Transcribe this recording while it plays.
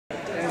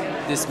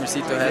This is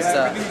Mercito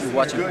Hesta. You're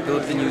watching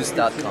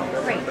PhilippineNews.com.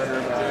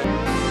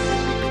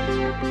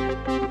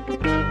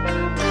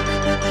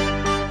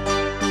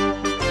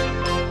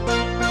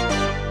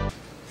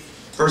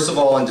 First of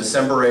all, on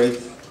December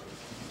 8th,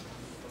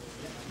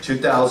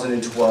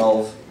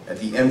 2012, at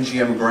the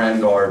MGM Grand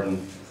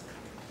Garden,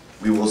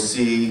 we will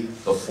see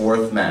the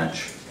fourth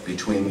match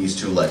between these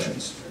two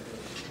legends.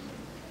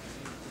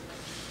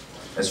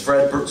 As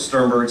Fred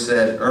Sternberg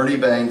said, Ernie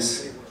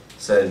Banks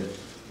said,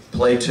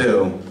 play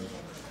two,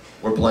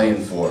 we're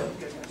playing four.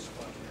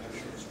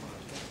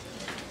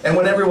 And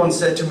when everyone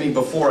said to me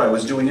before I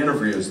was doing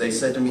interviews, they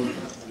said to me,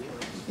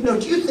 you know,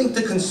 do you think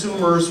the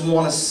consumers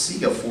want to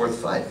see a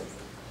fourth fight?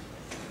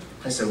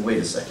 I said, wait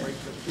a second.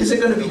 Is it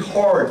going to be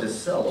hard to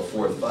sell a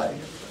fourth fight?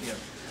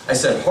 I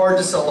said, hard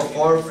to sell a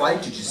fourth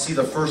fight? Did you see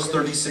the first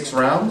 36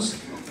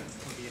 rounds?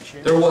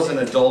 There wasn't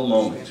a dull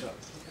moment.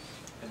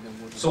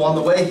 So on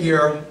the way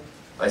here,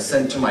 I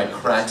said to my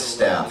crack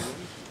staff,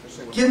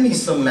 give me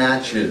some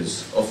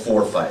matches of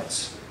four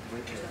fights.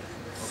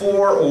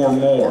 4 or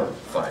more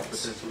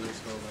fights.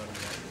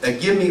 Now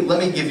let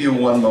me give you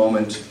one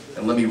moment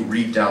and let me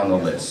read down the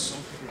list.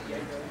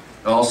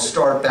 Now I'll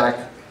start back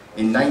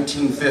in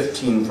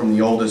 1915 from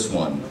the oldest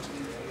one.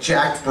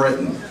 Jack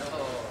Britton,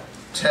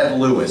 Ted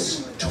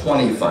Lewis,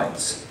 20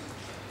 fights.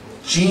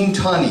 Gene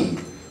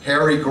Tunney,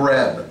 Harry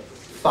Greb,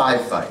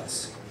 5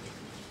 fights.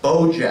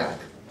 Bojack,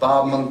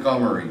 Bob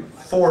Montgomery,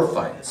 4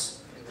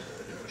 fights.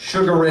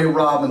 Sugar Ray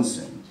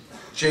Robinson,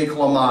 Jake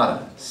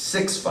LaMotta,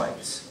 6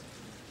 fights.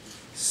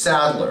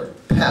 Sadler,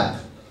 Pep,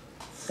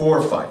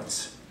 4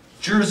 fights.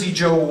 Jersey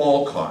Joe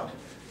Walcott,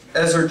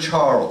 Ezer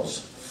Charles,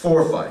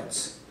 4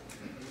 fights.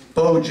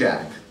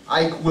 Bojack,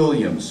 Ike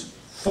Williams,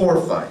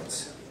 4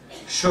 fights.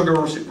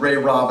 Sugar Ray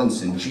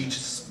Robinson,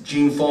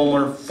 Gene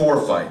Fulmer,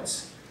 4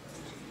 fights.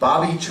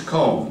 Bobby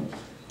Chacon,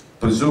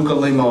 Bazooka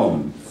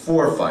Limon,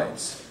 4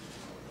 fights.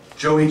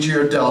 Joey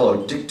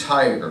Giardello, Dick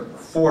Tiger,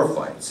 4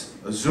 fights.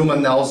 Azuma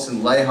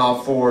Nelson,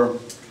 Leija, 4,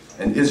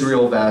 and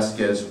Israel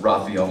Vasquez,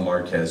 Rafael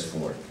Marquez,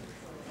 4.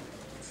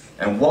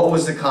 And what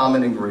was the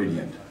common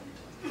ingredient?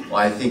 Well,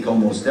 I think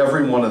almost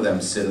every one of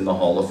them sit in the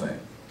Hall of Fame.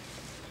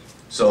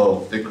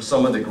 So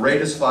some of the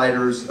greatest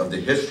fighters of the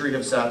history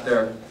have sat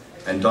there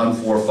and done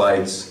 4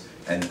 fights,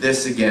 and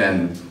this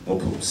again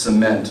will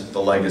cement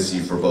the legacy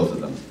for both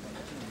of them.